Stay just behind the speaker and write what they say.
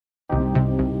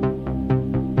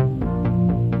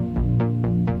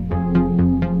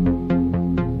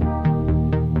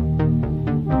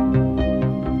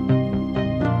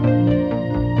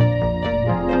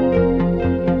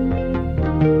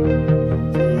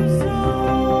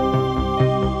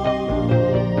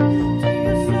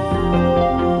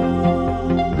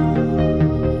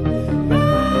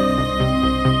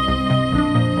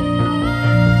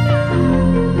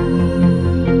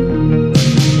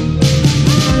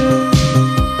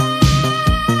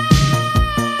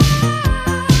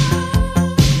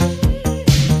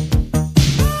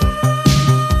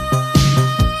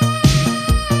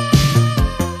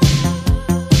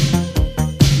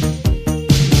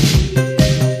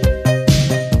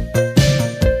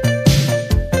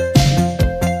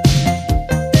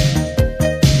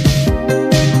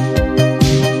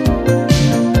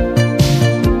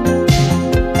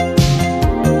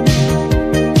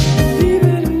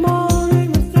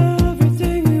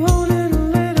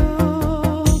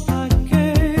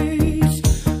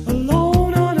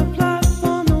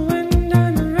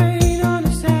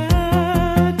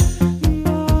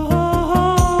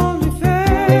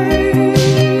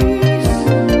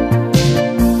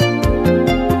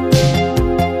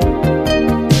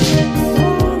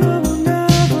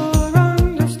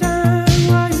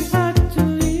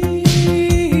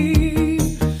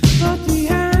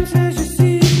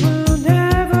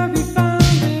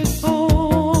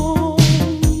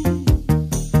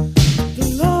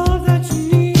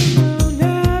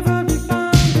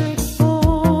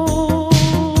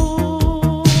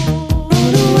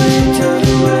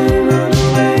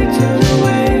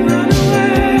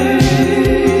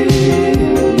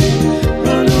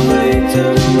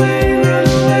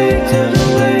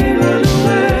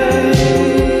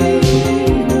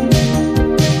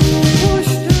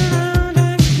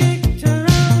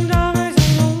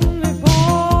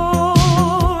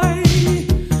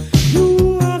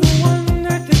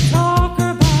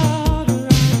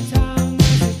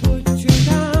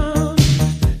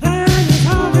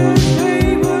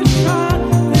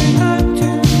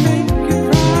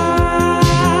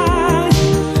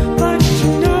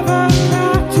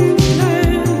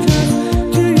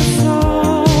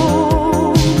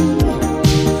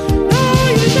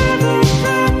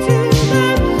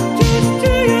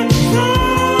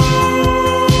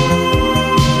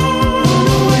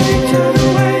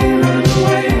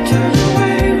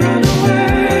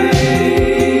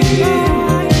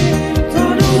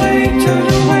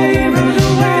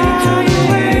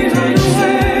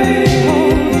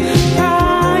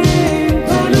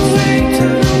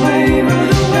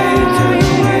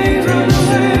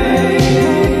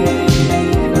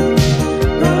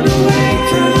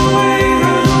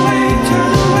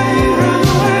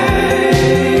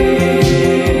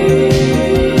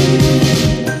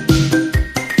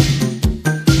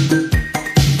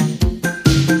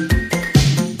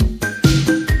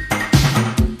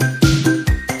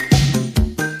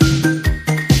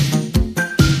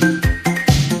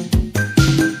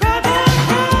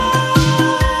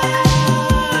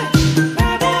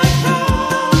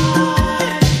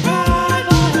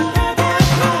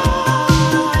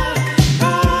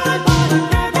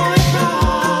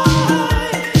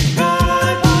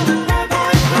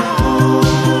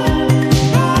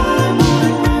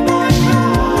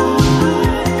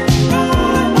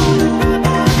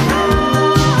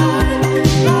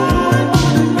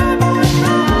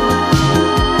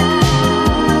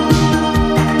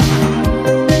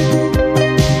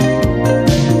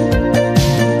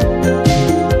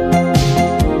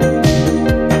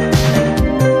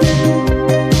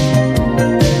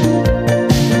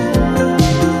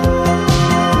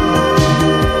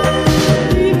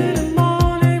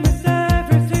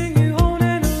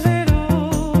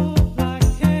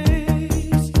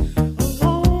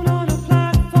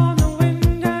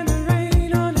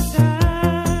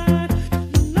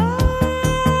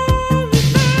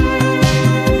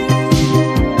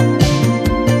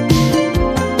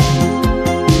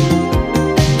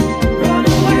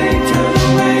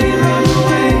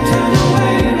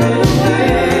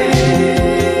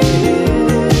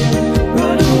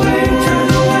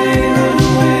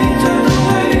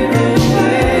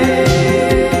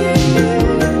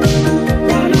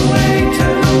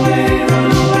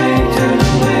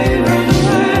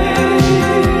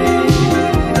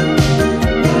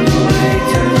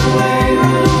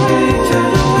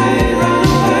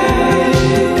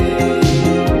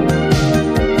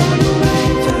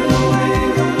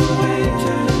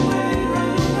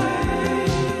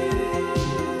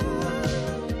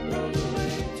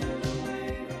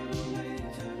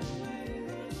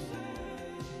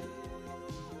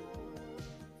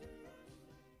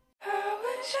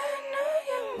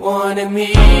wanted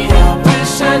me. I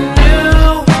wish I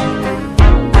knew,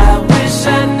 I wish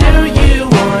I knew you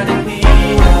wanted me. I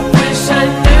wish I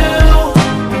knew,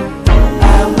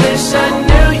 I wish I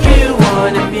knew you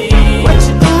wanted me. What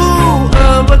you do,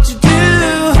 what you do,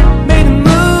 made a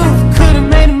move, could've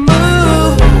made a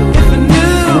move. If I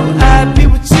knew I'd be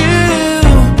with you,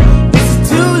 is it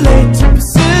too late to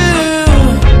pursue?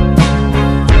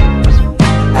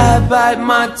 I bite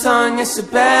my tongue, it's a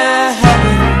bad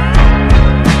habit.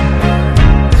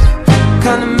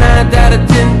 Kinda mad that I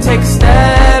didn't take a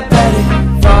stab at it.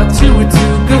 Thought you were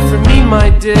too good for me, my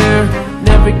dear.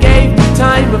 Never gave me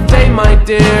time of day, my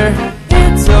dear.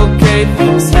 It's okay,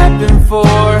 things happen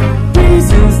for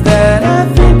reasons that I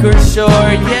think are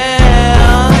sure, yeah.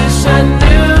 I wish I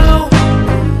knew,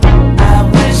 I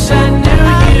wish I knew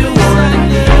you wanted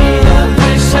me. I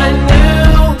wish I knew,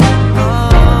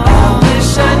 I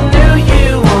wish I knew you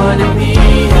wanted me.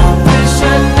 I wish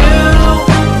I knew,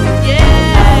 yeah.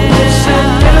 I wish I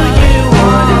knew you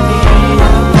wanted me.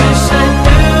 I wish I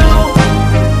knew,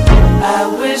 I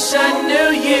wish I knew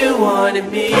you wanted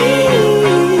me.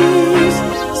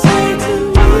 Say to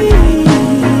me,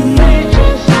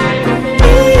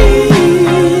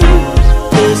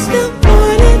 you still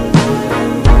want it.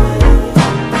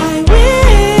 I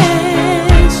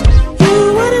wish you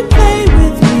wouldn't play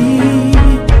with me.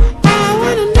 I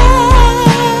wanna know.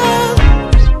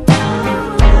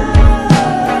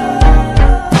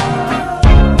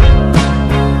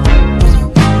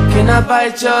 Can I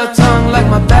bite your tongue like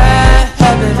my bad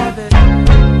habit?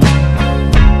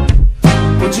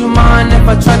 Would you mind if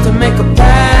I tried to make a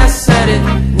pass at it?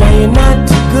 Now you're not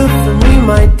too good for me,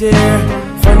 my dear.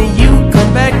 Funny you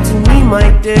come back to me, my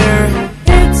dear.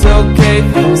 It's okay,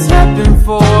 things happen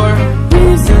for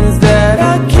reasons that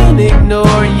I can't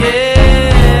ignore,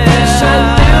 yeah. Wish I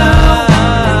knew,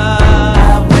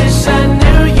 I wish I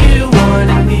knew you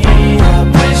wanted me. I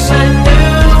wish I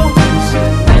knew,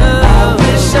 I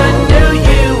wish I knew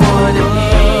you wanted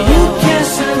me. You can't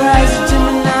surprise a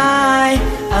Gemini.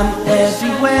 I'm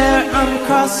everywhere, I'm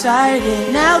cross-sighted.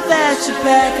 Now that you're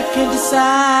back, I can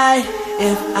decide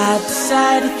if I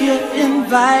decide if you're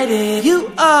invited.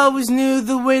 You always knew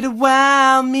the way to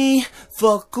wow me.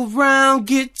 Fuck around,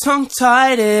 get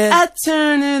tongue-tied. I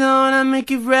turn it on, I make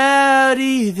it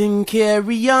rowdy. Then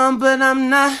carry on, but I'm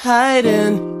not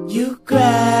hiding. You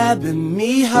grabbing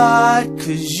me hard,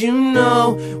 cause you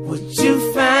know what you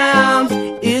found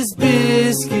is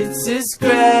biscuits, it's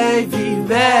gravy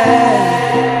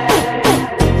bag.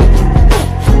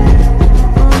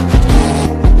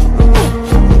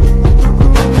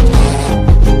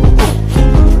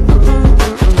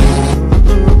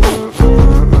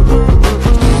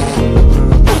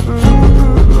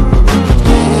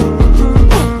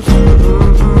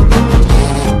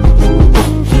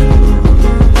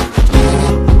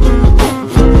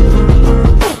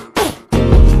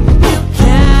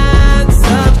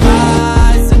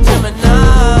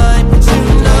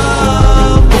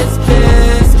 It's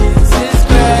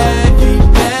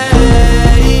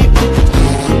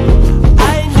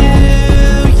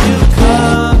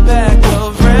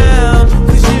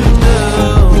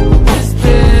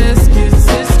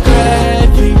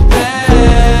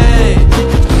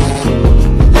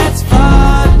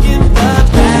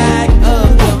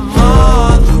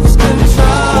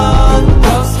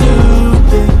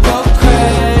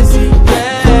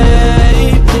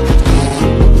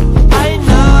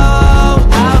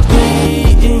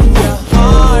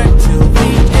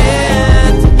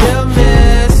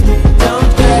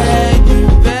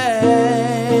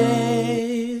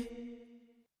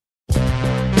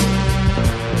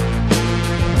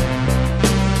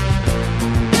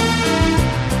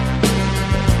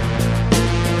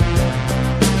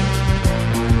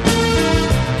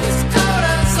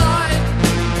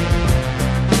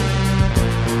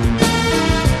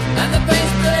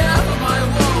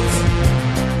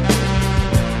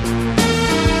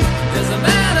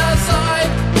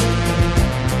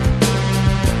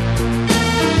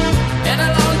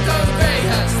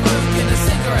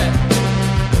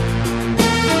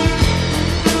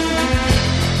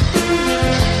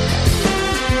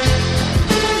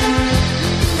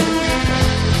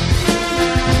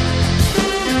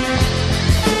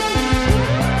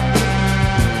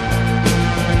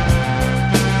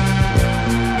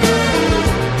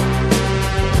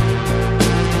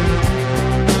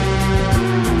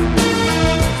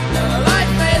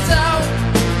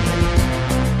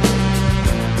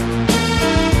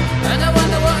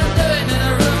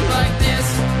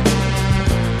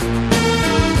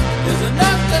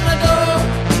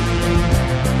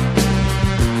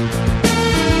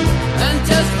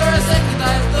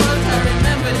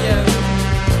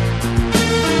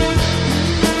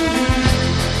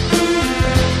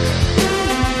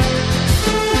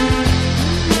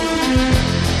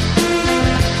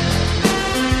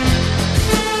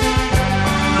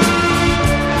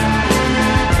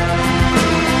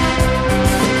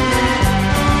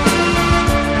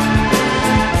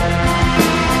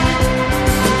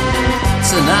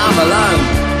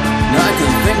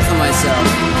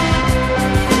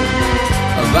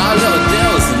our little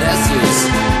deals and issues,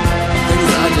 things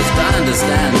that I just don't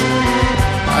understand.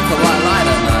 I could white light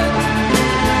at night,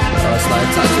 or a slow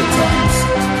touch at times.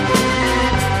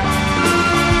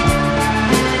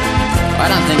 I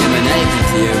don't think I mean anything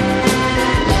to you.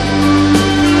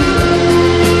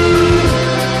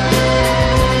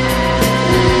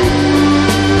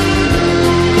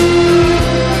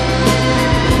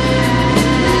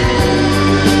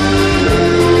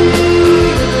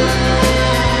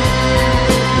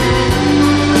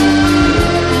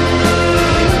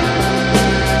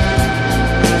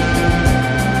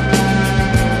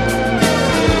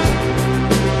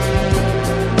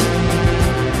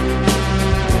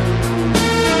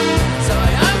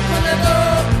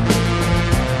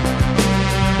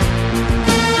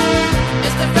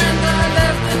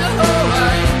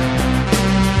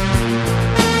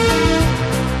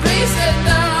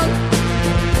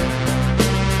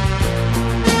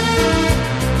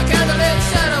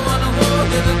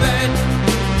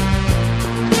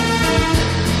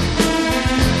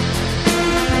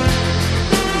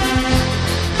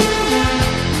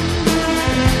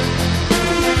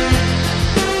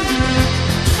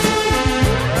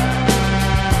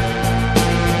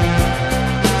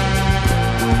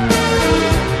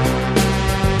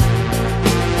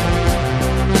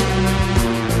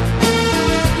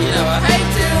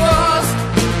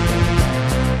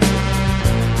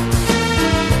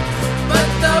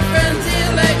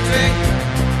 Electric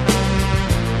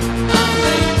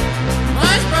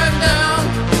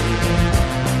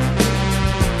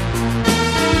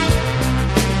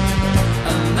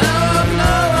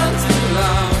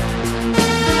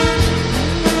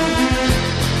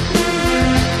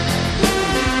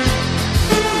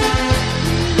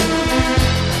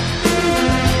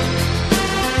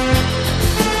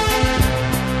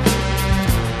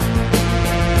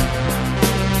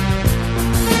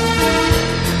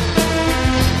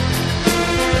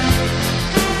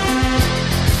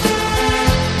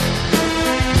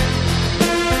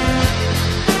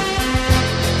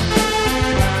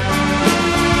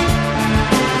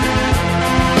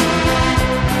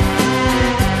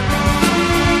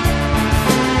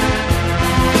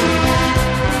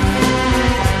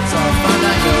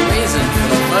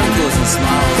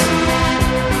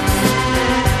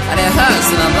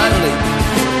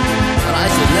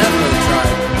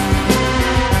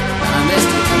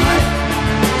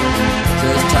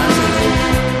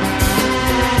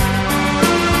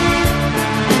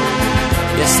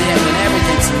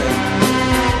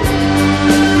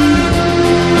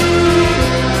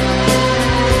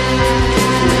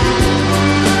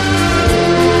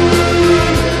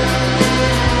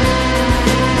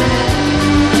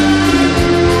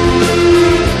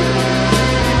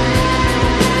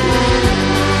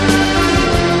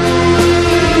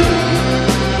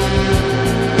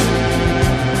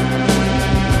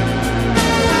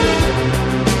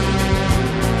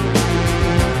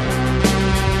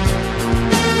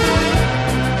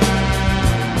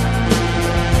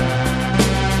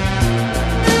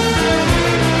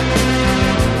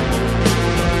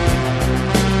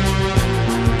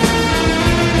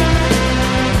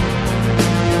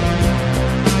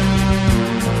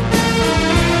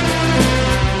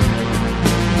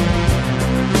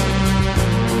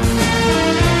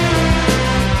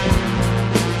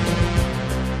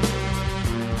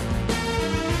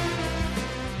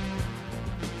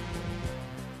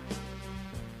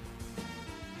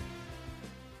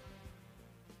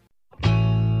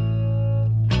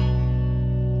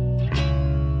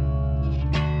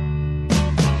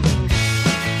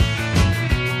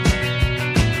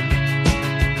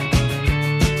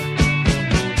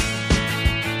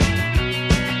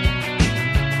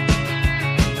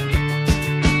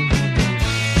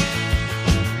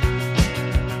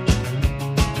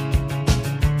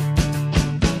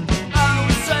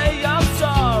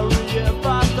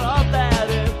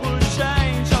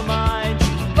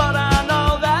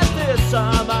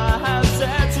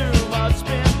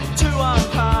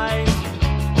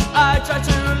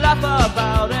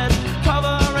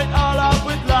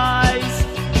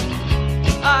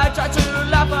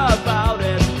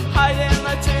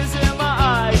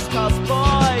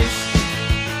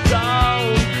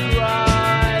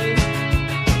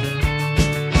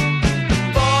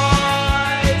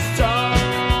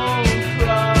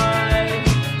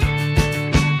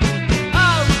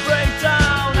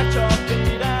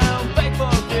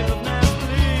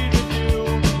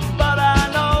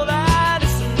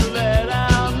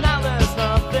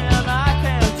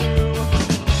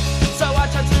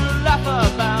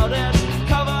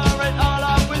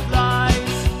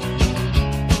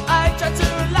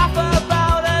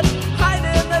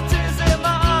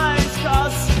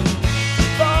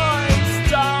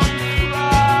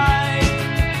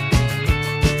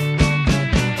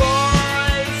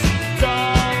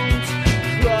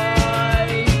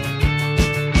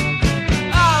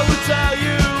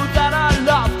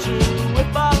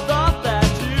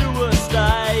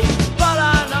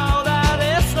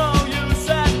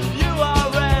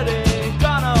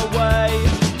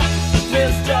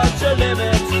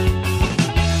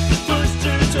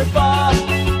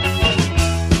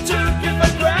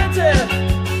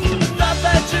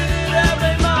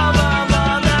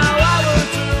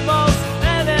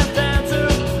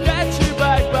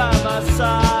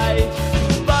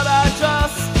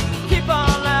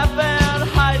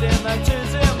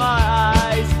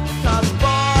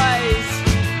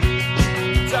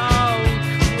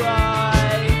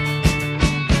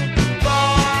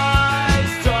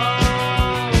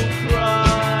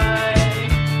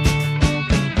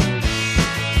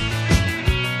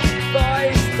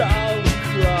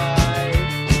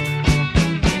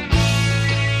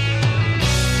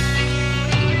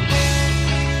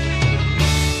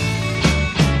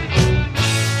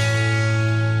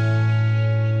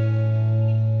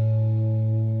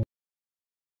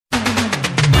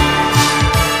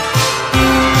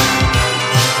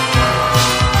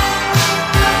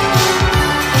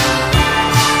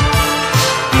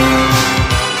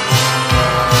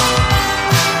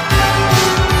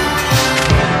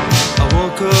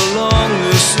along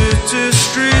the city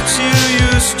streets you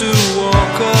used to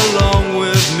walk along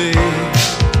with me.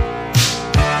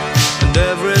 And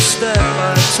every step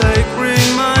I take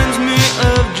reminds me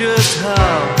of just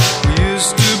how we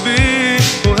used to be.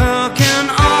 Oh, how can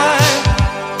I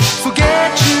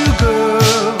forget you,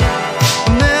 girl,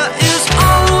 when there is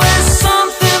always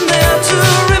something there to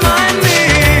remind me.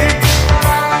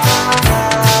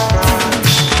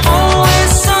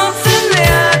 Always something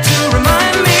there to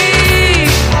remind me.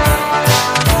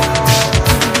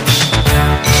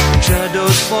 When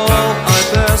shadows fall, I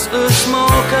pass a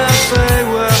small cafe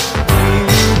where we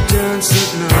would dance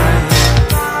at night.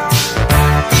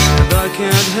 And I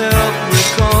can't help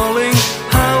recalling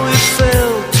how it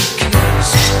felt to kiss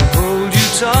and hold you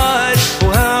tight.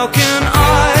 Oh, how can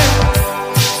I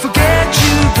forget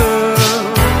you, girl,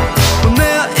 when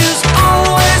there is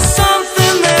always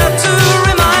something there to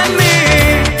remind me.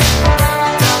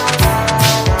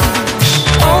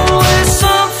 Always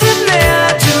something there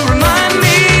to remind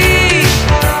me.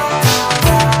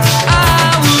 I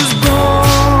was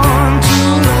born to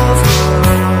love her,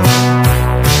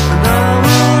 and I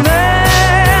will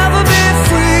never be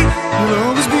free. You'll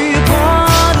always be a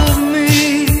part of me.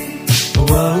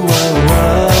 Whoa, whoa, whoa.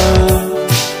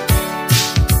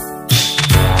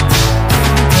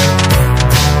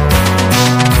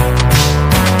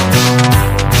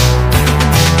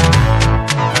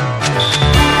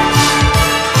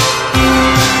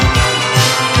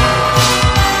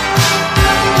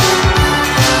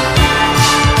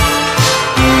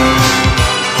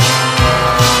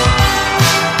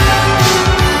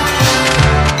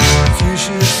 You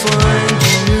should find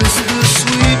you miss the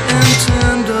sweet and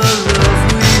tender love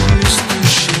we used to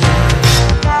share.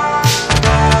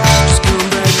 Just come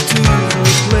back to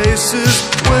the places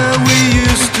where we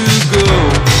used to go,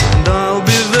 and I'll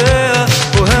be there.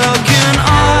 Oh, how can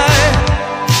I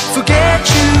forget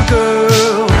you,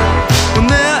 girl, when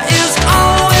there is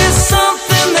always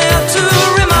something there to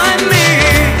remind me.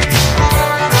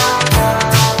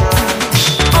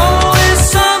 Always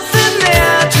something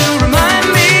there to remind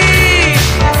me.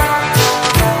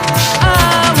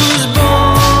 I was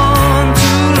born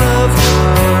to love her,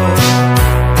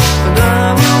 and I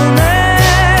will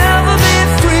never be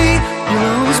free. You'll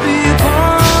always be a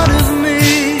part of me,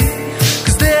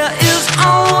 'cause there is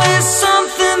always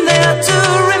something there to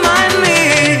remind me.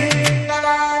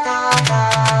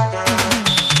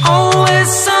 Always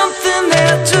something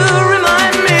there to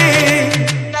remind me.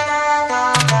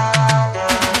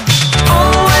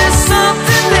 Always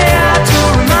something there to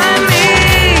remind me.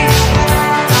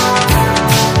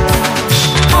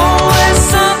 Always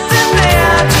something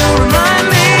there to remind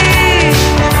me.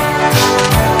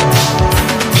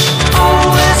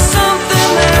 Always something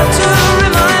there to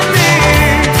remind me.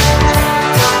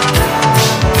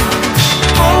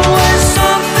 Always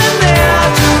something there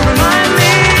to remind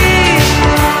me.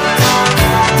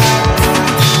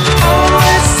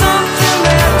 Always something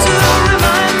there to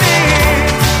remind me.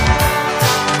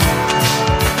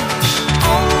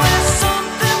 Always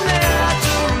something there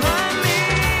to remind me.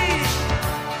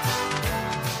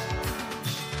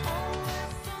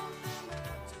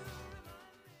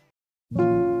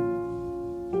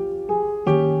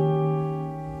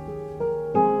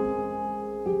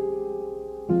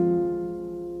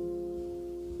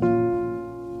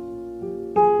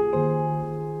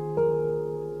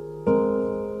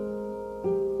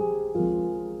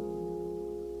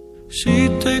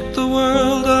 She'd take the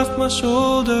world off my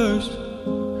shoulders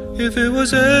if it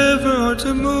was ever hard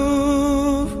to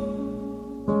move.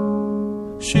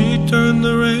 She'd turn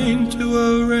the rain to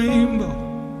a rainbow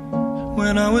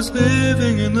when I was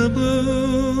living in the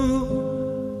blue.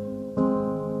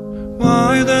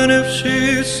 Why then, if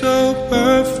she's so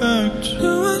perfect,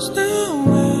 do I still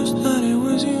wish that it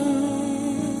was you?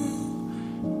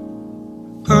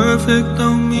 Perfect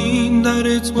don't mean that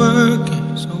it's working,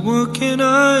 so what can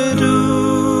I do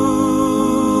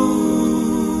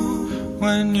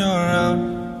when you're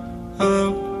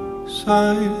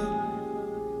outside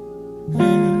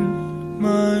in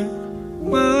my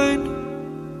mind?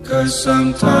 'Cause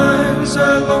sometimes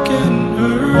I look in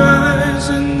her eyes,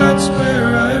 and that's where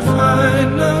I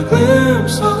find a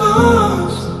glimpse of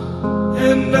us.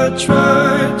 And I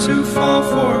try to fall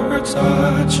for her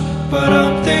touch, but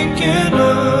I'm thinking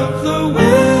of the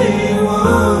way it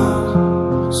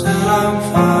was. Said I'm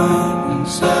fine and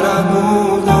said I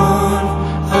moved on.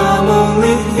 I'm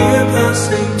only here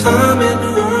passing time in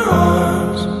her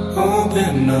arms,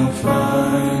 hoping I'll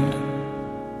find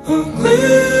a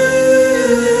glimpse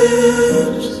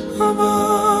of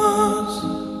us.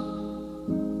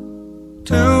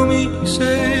 Tell me,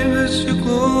 save us your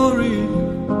glory.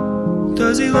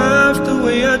 Does he laugh the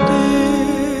way I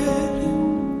did?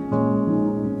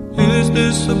 Is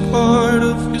this a part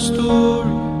of your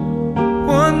story,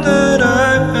 one that I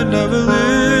had never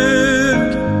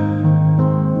lived?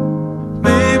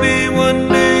 Maybe one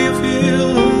day you feel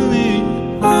lonely,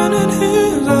 and in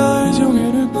his eyes you'll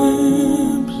get a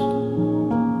glimpse.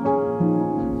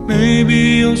 Maybe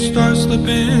you'll start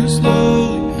slipping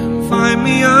slowly and find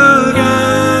me again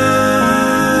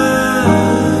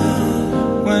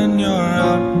when you're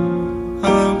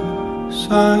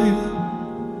outside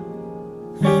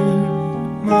in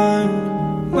my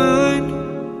mind.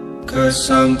 'Cause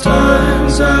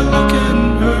sometimes I look in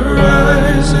her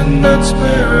eyes, and that's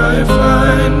where I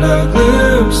find a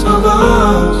glimpse of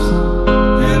us.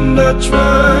 And I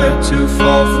try to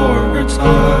fall for her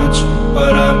touch,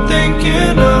 but I'm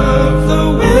thinking of the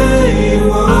way you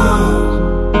are.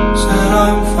 Said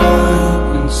I'm fine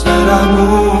and said I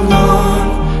moved on.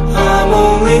 I'm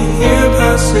only here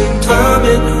passing time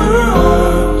in her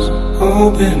arms,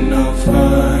 hoping I'll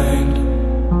find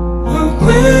a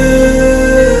glimpse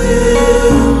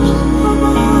of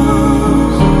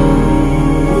us.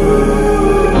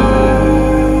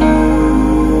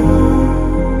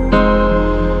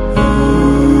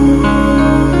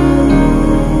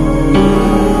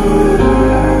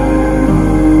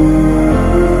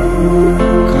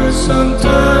 'Cause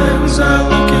sometimes I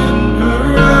look in her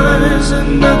eyes,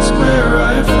 and that's where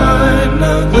I find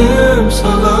a glimpse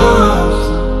of us.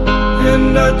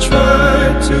 And I try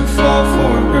to fall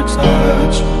for her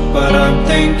touch, but I'm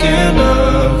thinking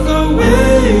of the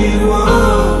way you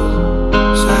are.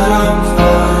 Said I'm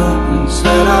fine and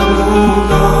said I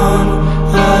moved on.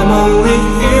 I'm only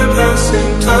here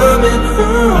passing time in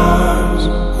her arms,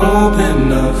 hoping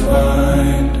I'll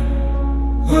find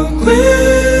a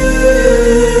glimpse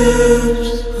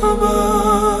of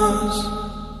us.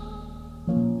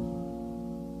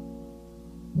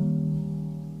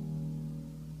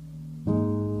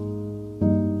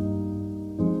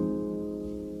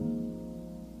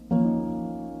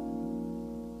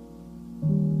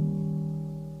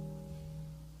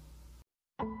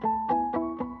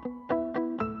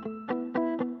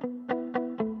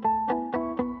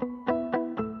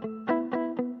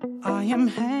 I am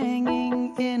hanging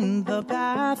in the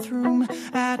bathroom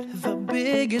at the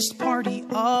biggest party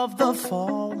of the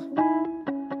fall.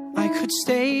 I could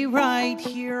stay right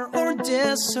here or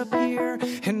disappear,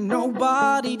 and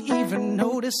nobody'd even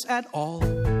notice at all.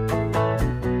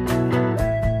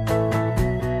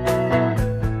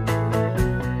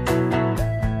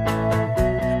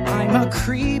 I'm a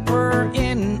creeper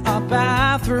in a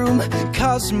bathroom,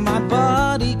 'cause my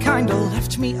buddy kinda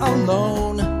left me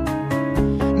alone.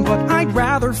 But I'd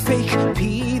rather fake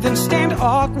pee than stand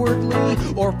awkwardly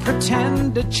or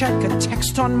pretend to check a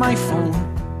text on my phone.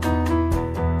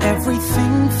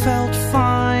 Everything felt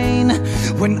fine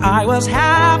when I was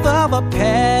half of a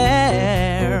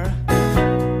pair.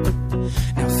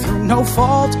 Now through no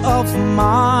fault of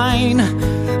mine,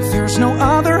 there's no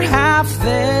other half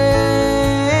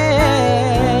there.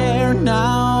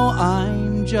 Now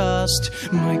I'm just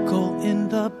Michael in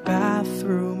the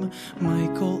bathroom,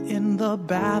 Michael in the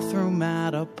bathroom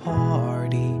at a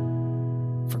party.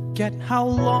 Forget how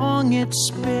long it's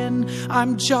been,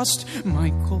 I'm just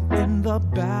Michael in the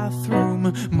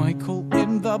bathroom, Michael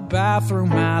in the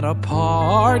bathroom at a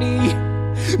party.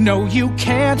 No, you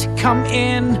can't come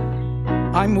in,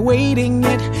 I'm waiting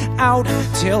it out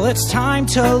till it's time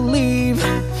to leave,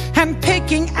 and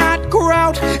picking at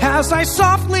grout as I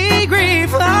softly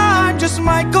grieve. I'm just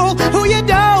Michael, who you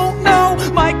don't know,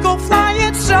 Michael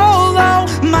flying solo,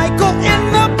 Michael in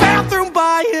the bathroom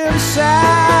by himself,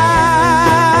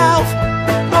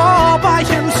 all by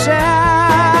himself.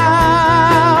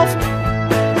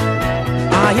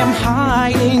 I am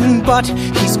hiding, but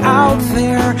he's out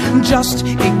there, just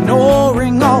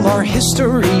ignoring all our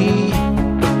history.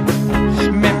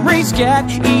 Memories get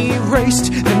erased,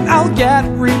 then I'll get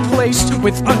replaced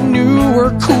with a newer,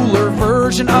 cooler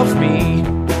version of me.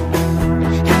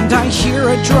 And I hear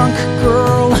a drunk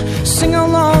girl sing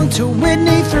along to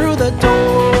Whitney through the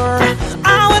door.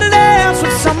 I wanna dance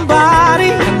with somebody,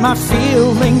 and my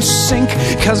feelings sink,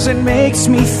 'cause it makes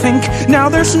me think now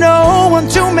there's no one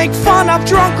to make fun of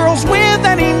drunk girls with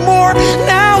anymore.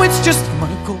 Now it's just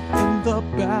Michael in the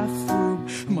bathroom,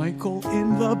 Michael in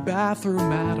the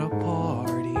bathroom at a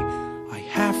party. I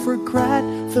half regret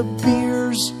the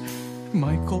beers,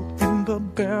 Michael in the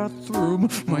bathroom,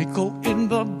 Michael in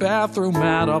the bathroom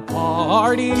at a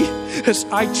party. As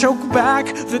I choke back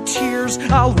the tears,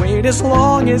 I'll wait as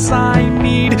long as I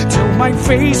need till my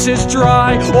face is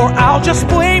dry, or I'll just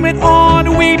blame it on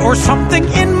weed or something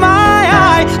in my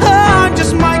eye. I'm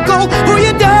just Michael, who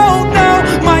you don't know,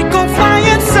 Michael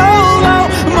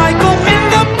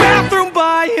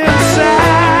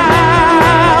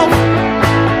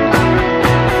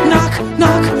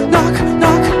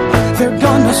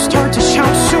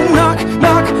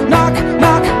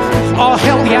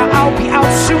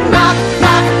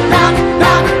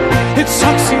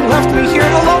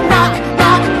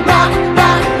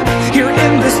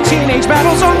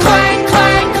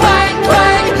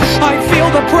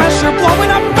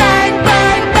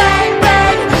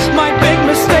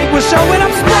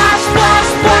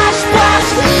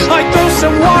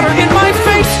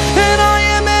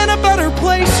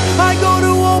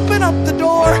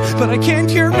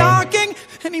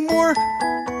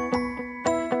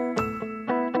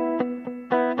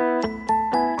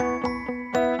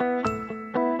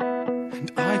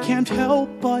can't help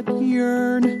but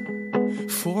yearn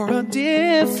for a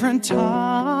different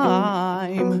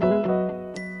time.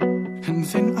 And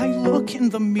then I look in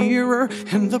the mirror,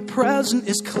 and the present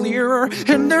is clearer,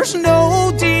 and there's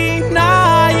no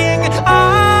denying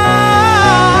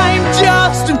I'm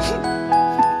just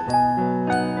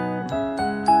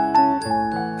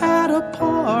at a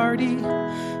party.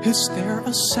 Is there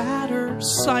a sadder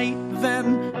sight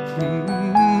than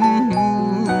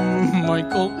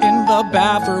Michael in the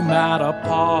bathroom at a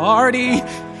party?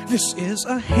 This is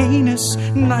a heinous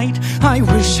night. I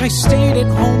wish I stayed at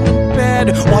home in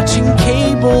bed watching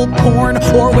cable porn,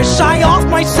 or wish I offed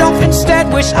myself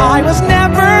instead. Wish I was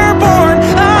never born.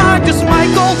 Cause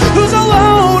Michael, who's a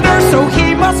loner, so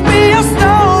he must be a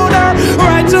stoner,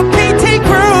 rides a PT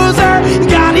Cruiser.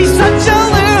 God, he's such a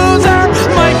loser.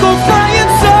 Michael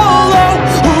flying solo.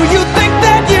 Who you think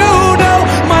that you know?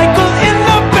 Michael in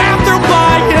the bathroom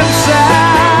by himself.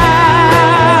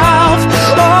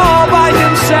 All by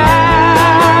himself.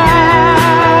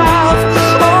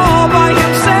 All by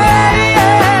himself.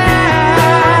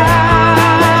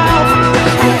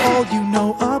 All you know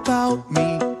about me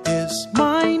is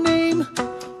my name.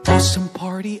 Awesome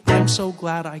party, I'm so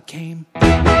glad I came.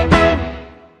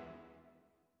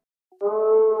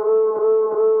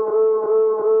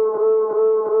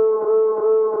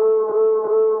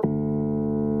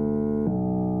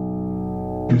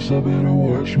 Guess I better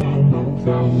wash my mouth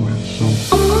out with soap.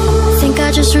 Think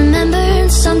I just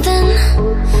remembered something.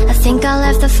 I think I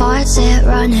left the faucet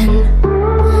running.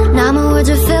 Now my words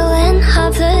are filling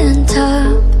up the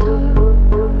tub.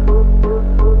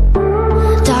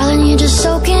 Darling, you're just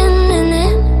soaking in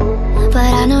it,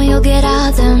 but I know you'll get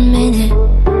out the minute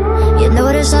you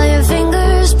notice all your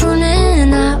fingers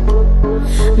pruning up.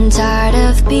 I'm tired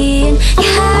of being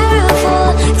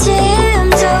careful,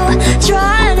 tiptoe,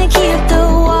 trying to keep the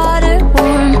water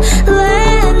warm.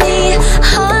 Let me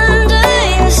under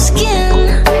your skin.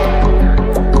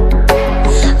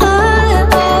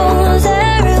 Oh,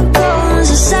 there it goes.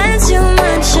 I sang too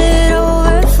much, it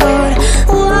overflowed.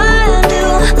 Why do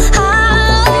I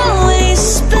always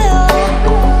spill?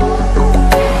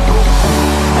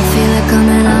 I feel it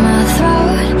coming out my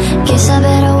throat. Guess I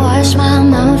better wash my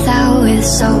mouth out with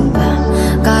soap.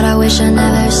 God, I wish I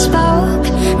never spoke.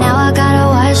 Now I gotta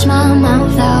wash my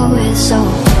mouth out with soap.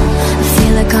 I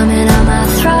feel it coming out my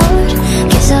throat.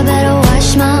 Guess I better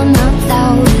wash my mouth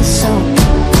out with soap.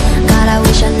 God, I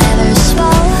wish I never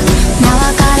spoke. Now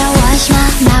I gotta wash my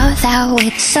mouth out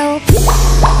with soap.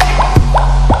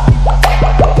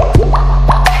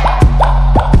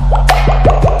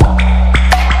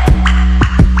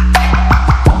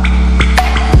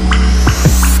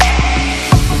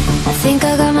 I think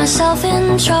I got myself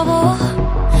in trouble,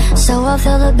 so I'll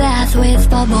fill the bath with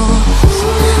bubbles.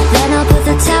 Then I'll put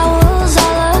the towels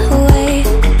all away.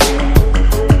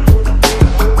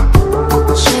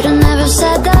 Should've never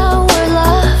said the word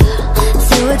love.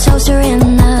 Threw a toaster in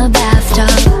the bathtub.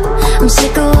 I'm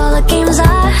sick of all the games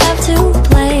I have to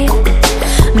play.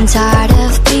 I'm tired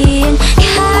of being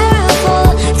careful,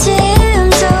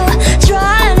 tiptoe,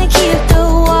 trying to keep the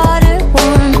water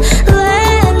warm.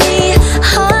 Let me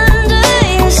under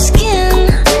your skin.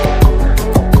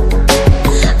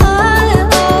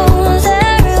 Oh,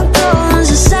 there it goes.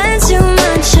 I sang too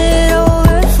much, it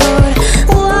overflowed.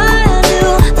 Why do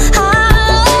I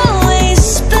always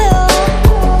spill?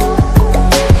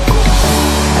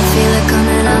 I feel it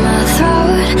coming out my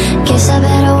throat. Guess I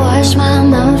better wash my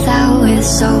mouth out with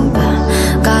soap.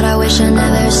 God, I wish I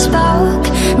never spoke.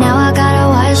 Now I gotta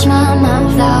wash my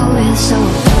mouth out with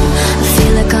soap. I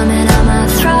feel it coming out my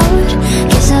throat.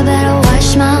 Guess I better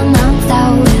wash my mouth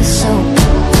out with soap.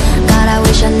 God, I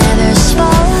wish I never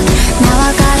spoke. Now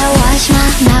I gotta wash my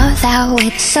mouth out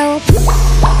with soap.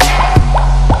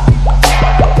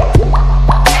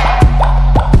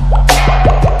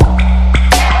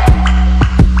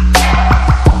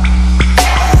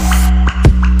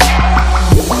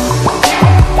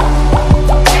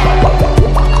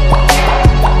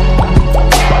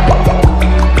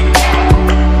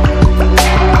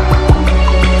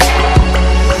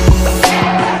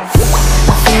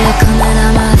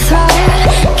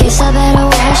 I better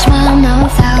wash my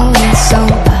mouth out with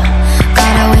soap.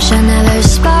 God, I wish I never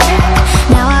spoke.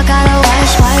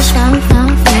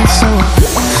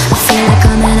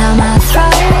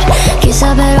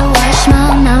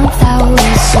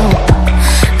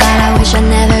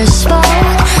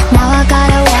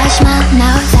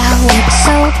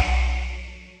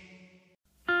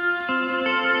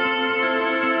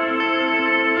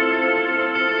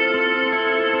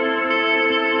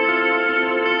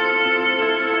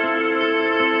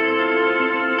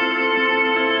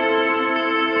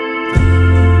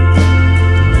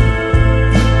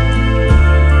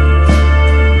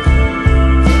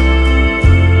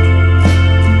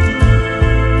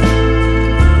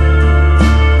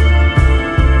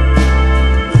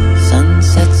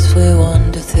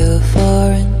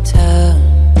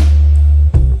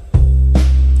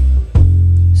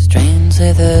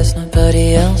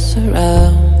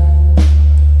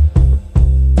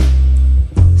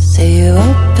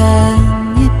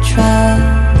 can you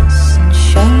trust and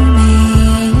show me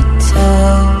your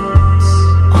toes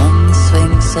on the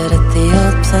swing set at the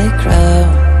old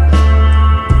playground?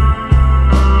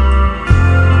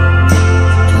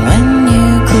 And when you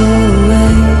go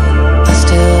away, I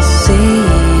still see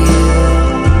you,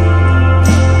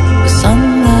 the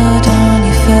sunlight on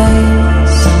your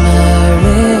face and my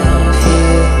rear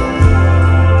view.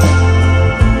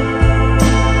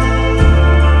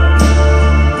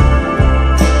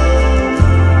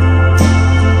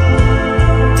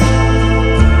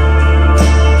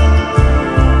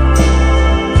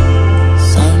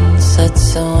 Sunsets,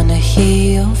 I wanna hear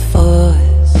your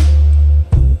voice,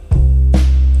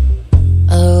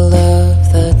 a love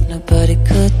that nobody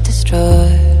could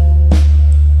destroy.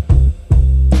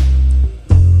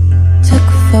 Took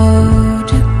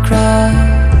photographs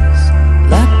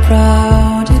like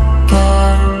proud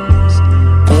against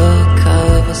book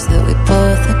covers that we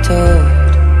both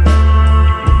adored.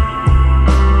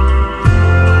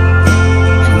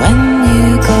 And when you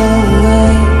go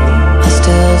away, I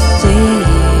still see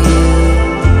you,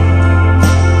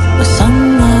 the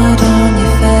sunlight on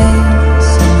your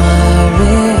face and my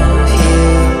rear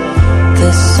view.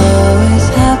 This always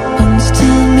happens to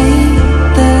me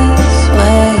this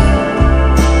way,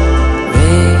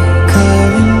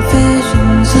 recurring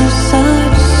visions of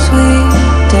such sweet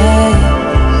days.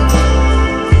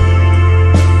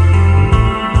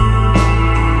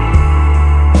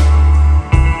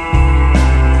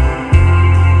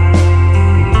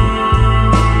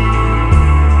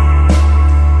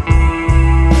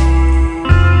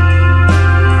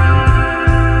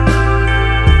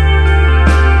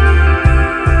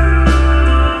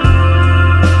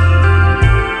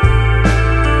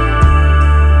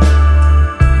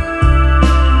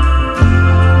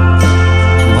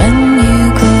 And when you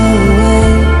go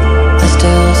away, I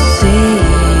still see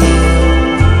you,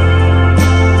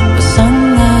 the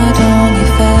sunlight on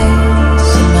your face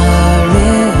and my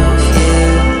rear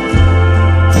view.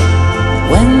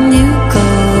 When you go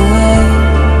away,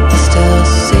 I still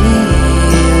see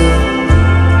you,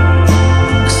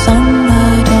 the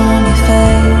sunlight on your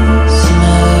face and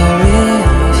my rear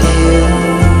view.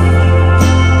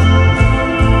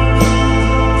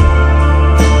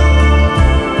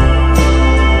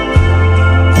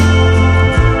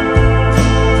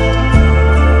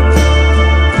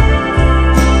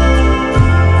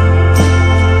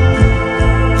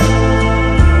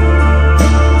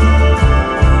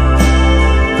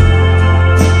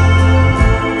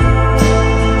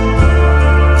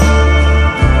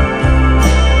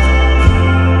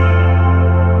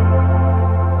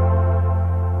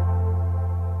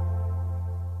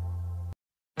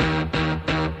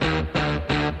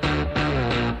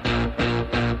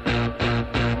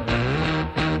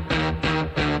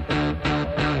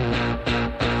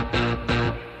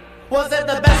 Was it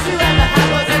the best you ever had?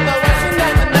 Was it the worst you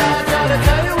never know? I try to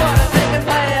tell you what I think and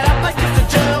play it up like it's a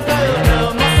joke. Oh, you know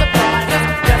my surprises.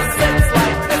 Yes, it's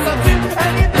like this. I'll do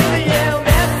anything for you.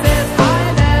 Miss His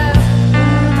Highness.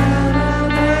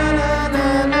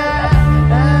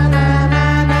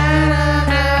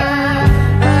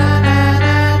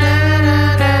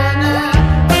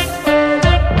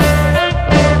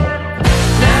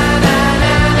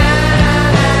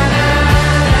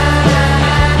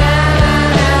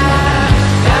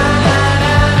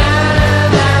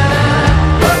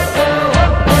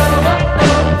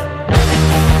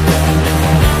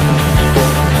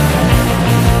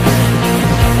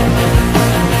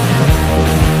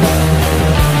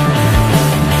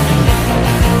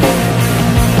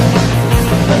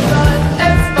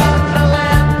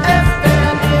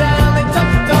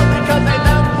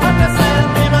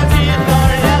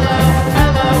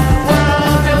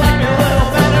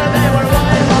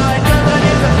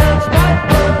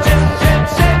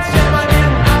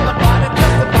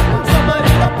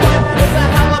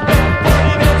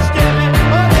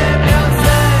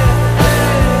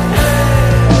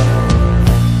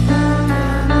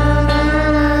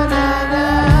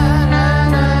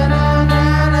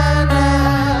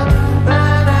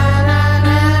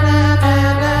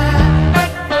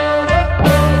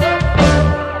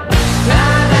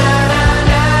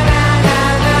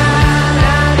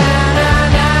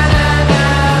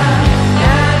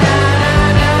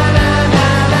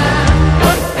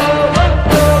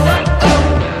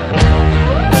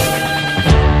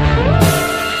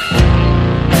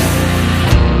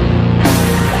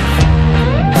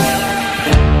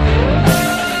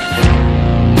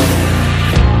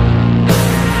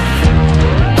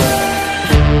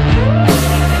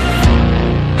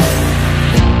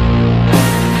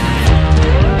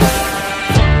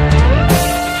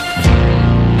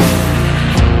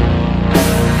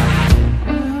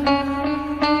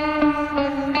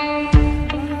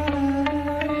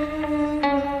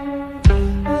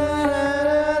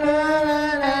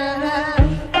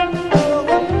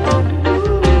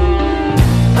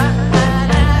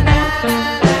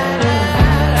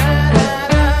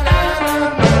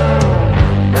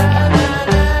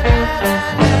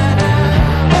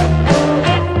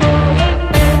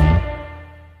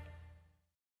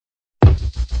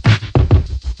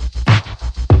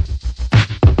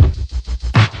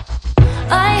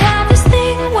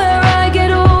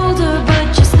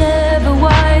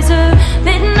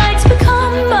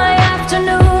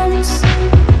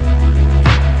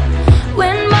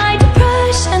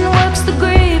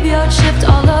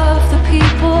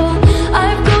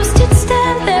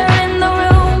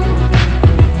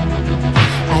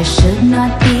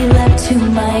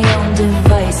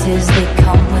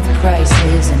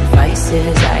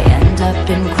 up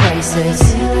in crisis.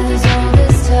 All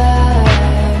this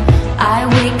time I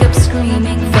wake up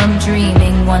screaming from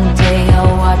dreaming. One day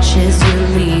I'll watch as you're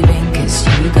leaving, 'cause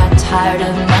you got tired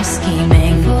of my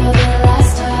scheming. For the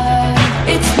last time,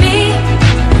 it's me.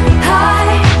 Hi,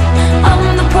 I'm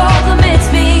the problem, it's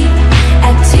me.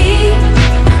 At tea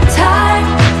time,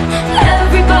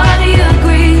 everybody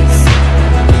agrees.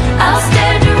 I'll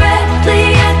stare directly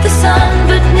at the sun,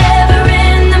 but never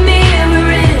in the mirror.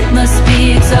 It must be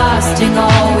exhausting,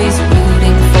 always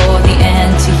rooting for the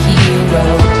anti-hero.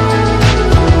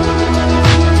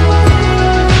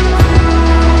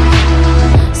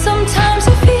 Sometimes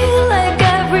I feel like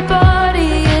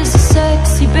everybody is a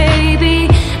sexy baby,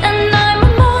 and I'm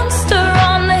a monster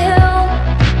on the hill.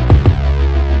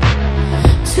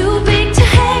 Too big to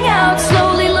hang out,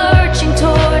 slowly lurching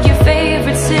toward your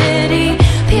favorite city.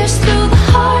 Pierced through the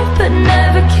heart, but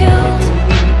never killed.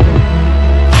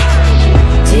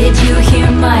 Did you hear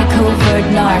my covert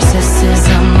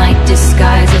narcissism? Like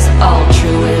disguise as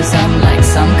altruism, like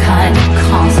some kind of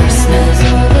congressman.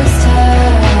 All this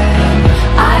time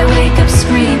I wake up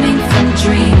screaming from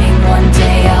dreaming. One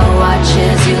day I'll watch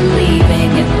as you're leaving,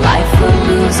 and life will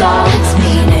lose all its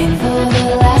meaning. For the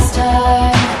last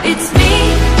time, it's me.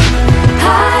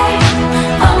 Hi,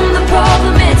 I'm the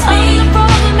problem, it's me.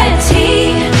 At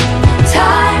tea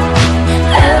time,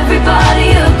 everybody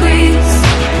agrees.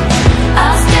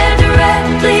 I'll stare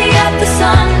directly at the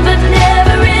sun, but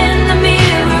never in the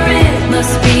mirror. It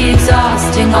must be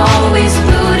exhausting, always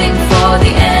rooting for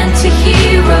the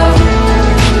anti-hero.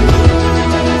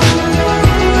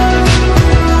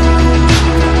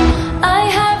 I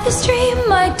have this dream,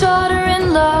 my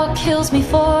daughter-in-law kills me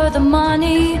for the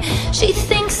money. She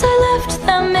thinks I left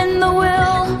them in the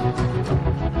will.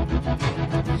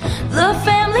 The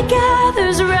family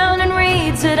gathers around and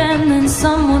reads it, and then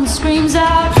someone screams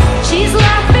out, she's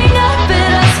laughing up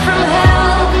at us from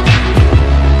hell.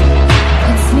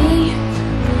 It's me.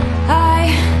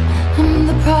 I'm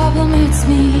the problem, it's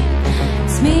me.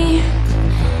 It's me.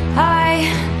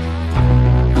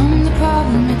 I'm the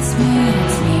problem, it's me.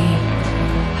 It's me.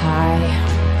 Hi.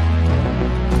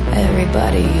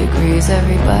 Everybody agrees,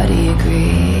 everybody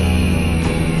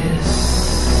agrees.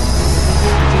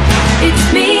 It's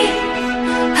me.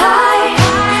 Hi.